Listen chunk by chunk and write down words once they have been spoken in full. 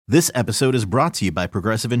This episode is brought to you by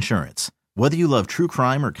Progressive Insurance. Whether you love true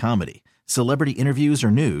crime or comedy, celebrity interviews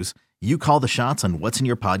or news, you call the shots on what's in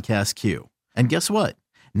your podcast queue. And guess what?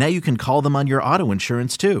 Now you can call them on your auto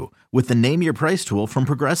insurance too with the Name Your Price tool from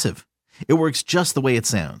Progressive. It works just the way it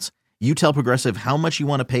sounds. You tell Progressive how much you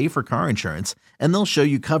want to pay for car insurance, and they'll show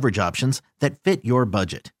you coverage options that fit your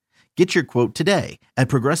budget. Get your quote today at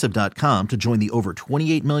Progressive.com to join the over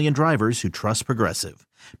 28 million drivers who trust Progressive.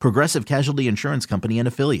 Progressive Casualty Insurance Company and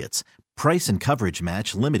Affiliates. Price and coverage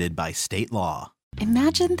match limited by state law.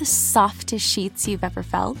 Imagine the softest sheets you've ever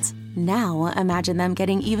felt. Now imagine them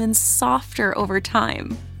getting even softer over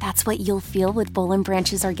time. That's what you'll feel with Boll &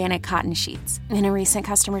 Branch's organic cotton sheets. In a recent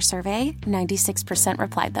customer survey, 96%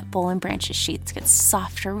 replied that Boll & Branch's sheets get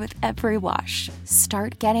softer with every wash.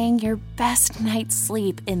 Start getting your best night's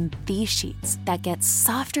sleep in these sheets that get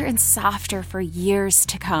softer and softer for years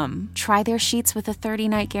to come. Try their sheets with a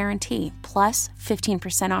 30-night guarantee, plus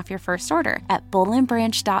 15% off your first order at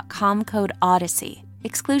bollandbranch.com code Odyssey.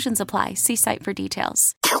 Exclusions apply. See site for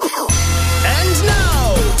details. And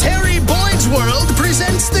now, Terry Boyd's World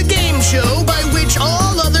presents the game show by which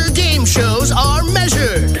all other game shows are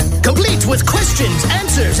measured. Complete with questions,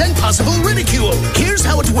 answers, and possible ridicule. Here's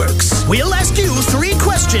how it works. We'll ask you 3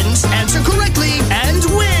 questions, answer correctly, and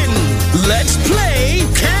win. Let's play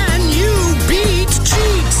Can You Beat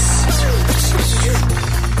Jeetz?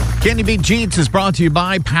 Can You Beat Jeetz is brought to you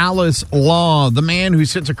by Palace Law. The man who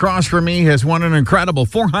sits across from me has won an incredible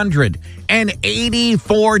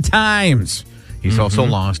 484 times. He's also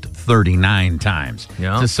lost 39 times.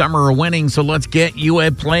 Yeah. It's a summer of winning, so let's get you a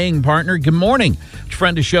playing partner. Good morning. Which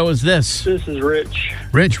friend of the show is this? This is Rich.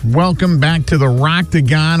 Rich, welcome back to the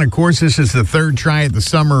Roctagon. Of course, this is the third try at the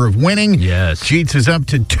summer of winning. Yes. Jeetz is up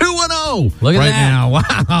to 2-0 Look at right that. now.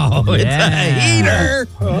 Wow, it's a heater.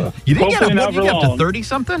 You didn't get hopefully up, not you for got up to long.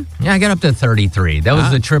 30-something? Yeah, I got up to 33. That was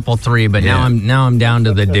the triple three, but Yeah. now I'm down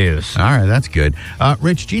to the deuce. All right, that's good.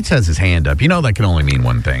 Rich, Jeetz has his hand up. You know that can only mean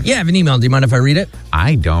one thing. Yeah, I have an email. Do you mind if I read it?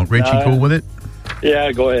 I don't. Rich, you cool with it?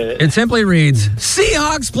 Yeah, go ahead. It simply reads,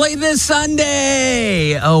 Seahawks play this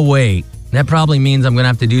Sunday. Oh, wait. That probably means I'm going to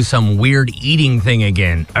have to do some weird eating thing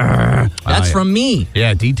again. That's yeah. from me.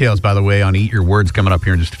 Yeah, details, by the way, on Eat Your Words coming up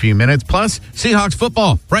here in just a few minutes. Plus, Seahawks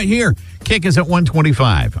football right here. Kick is at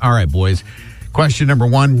 1:25. All right, boys. Question number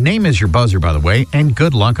 1. Name is your buzzer, by the way, and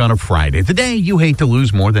good luck on a Friday. The day you hate to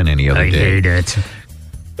lose more than any other I day. hate it.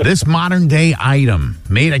 This modern-day item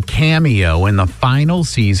made a cameo in the final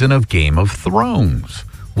season of Game of Thrones.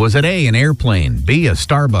 Was it A, an airplane, B, a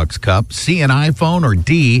Starbucks cup, C, an iPhone, or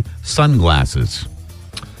D, sunglasses?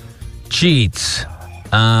 Jeetz.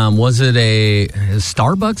 Was it a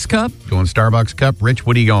Starbucks cup? Going Starbucks cup. Rich,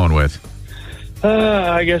 what are you going with?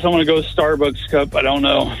 I guess I'm going to go Starbucks cup. I don't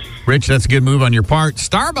know. Rich, that's a good move on your part.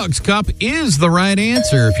 Starbucks cup is the right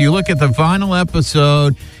answer. If you look at the final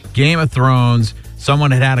episode, Game of Thrones,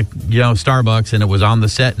 someone had a Starbucks, and it was on the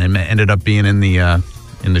set, and it ended up being in the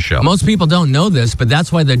show. Most people don't know this, but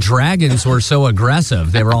that's why the dragons were so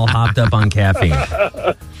aggressive. They were all hopped up on caffeine.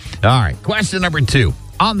 All right, question number 2.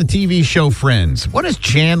 On the TV show Friends, what is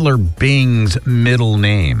Chandler Bing's middle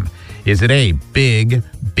name? Is it A, Big,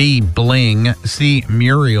 B, Bling, C,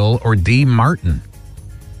 Muriel, or D, Martin?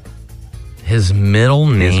 His middle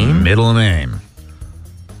name? His middle name.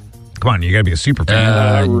 Come on, you got to be a super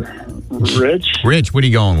fan. Rich? Rich, what are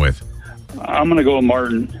you going with? I'm going to go with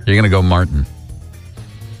Martin. You're going to go Martin.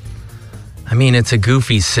 I mean, it's a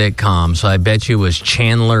goofy sitcom, so I bet you it was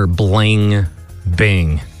Chandler Bling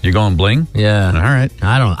Bing. You're going Bling? Yeah. All right.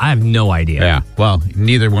 I have no idea. Yeah. Well,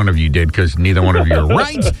 neither one of you did because neither one of you are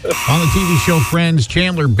right. On the TV show Friends,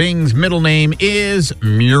 Chandler Bing's middle name is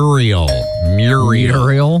Muriel.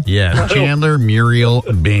 Muriel? Yes. Chandler Muriel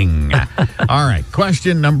Bing. All right.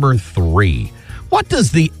 Question number 3. What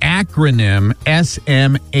does the acronym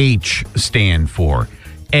SMH stand for?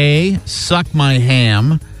 A, suck my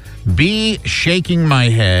ham. B, shaking my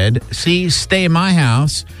head. C, stay my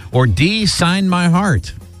house. Or D, sign my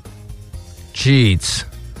heart. Jeetz.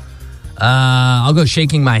 I'll go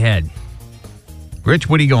shaking my head. Rich,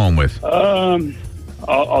 what are you going with?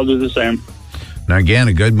 I'll do the same. Now, again,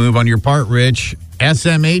 a good move on your part, Rich.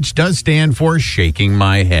 SMH does stand for shaking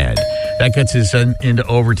my head. That gets us into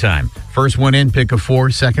overtime. First one in, pick of 4.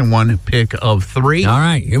 Second one, pick of 3. All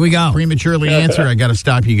right, here we go. Prematurely answer. I got to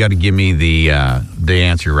stop you. You got to give me the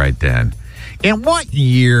answer right then. In what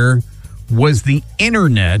year was the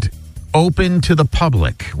internet open to the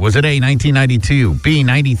public? Was it A, 1992, B,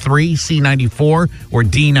 93, C, 94, or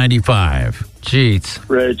D, 95? Jeetz.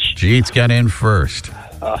 Rich. Jeetz got in first.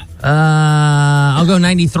 I'll go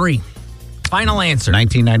 93. Final answer.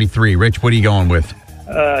 1993. Rich, what are you going with?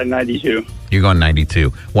 92. You're going 92.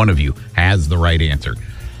 One of you has the right answer.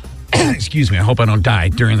 Excuse me. I hope I don't die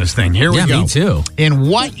during this thing. Here we go. Yeah, me too. In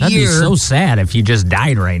what That'd year? be so sad if you just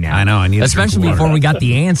died right now. I know. I need especially before we got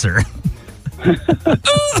the answer.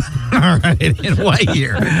 All right. In what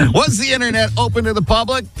year was the internet open to the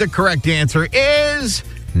public? The correct answer is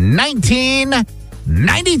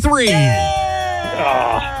 1993.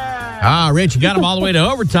 Rich, you got him all the way to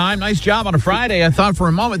overtime. Nice job on a Friday. I thought for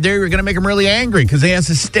a moment there you were going to make him really angry because he has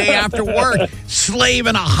to stay after work, slave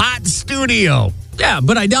in a hot studio. Yeah,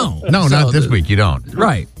 but I don't. No, not this week. You don't.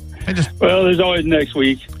 Right. Well, there's always next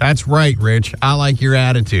week. That's right, Rich. I like your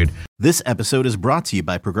attitude. This episode is brought to you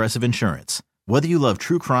by Progressive Insurance. Whether you love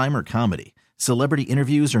true crime or comedy, celebrity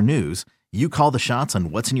interviews or news, you call the shots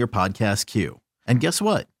on what's in your podcast queue. And guess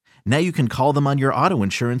what? Now you can call them on your auto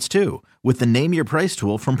insurance too with the Name Your Price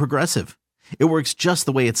tool from Progressive. It works just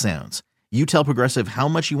the way it sounds. You tell Progressive how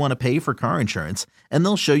much you want to pay for car insurance, and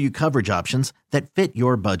they'll show you coverage options that fit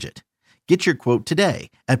your budget. Get your quote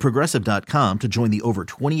today at Progressive.com to join the over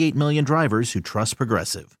 28 million drivers who trust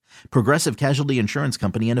Progressive. Progressive Casualty Insurance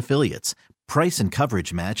Company and Affiliates. Price and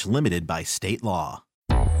coverage match limited by state law.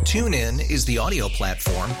 TuneIn is the audio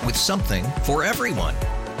platform with something for everyone.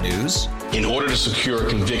 News. In order to secure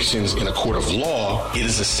convictions in a court of law, it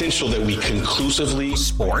is essential that we conclusively.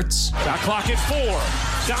 Sports. Shot clock at 4.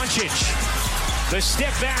 Doncic. The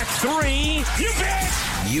step back 3. You bet.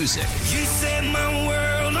 Music. You set my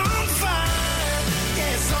world on fire.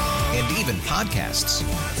 Yes, and even podcasts.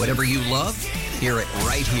 Whatever you love, hear it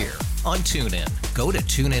right here on TuneIn. Go to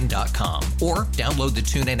TuneIn.com or download the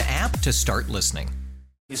TuneIn app to start listening.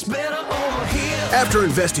 It's better over here. After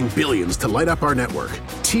investing billions to light up our network,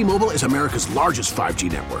 T-Mobile is America's largest 5G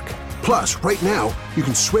network. Plus, right now, you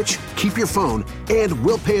can switch, keep your phone, and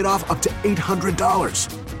we'll pay it off up to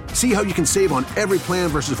 $800. See how you can save on every plan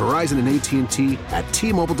versus Verizon and AT&T at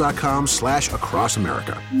T-Mobile.com/across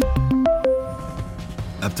America.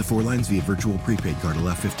 Up to 4 lines via virtual prepaid card.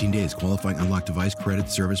 Allow 15 days. Qualifying unlocked device credit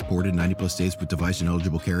service ported 90+ states with device and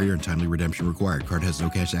eligible carrier and timely redemption required. Card has no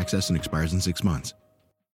cash access and expires in 6 months.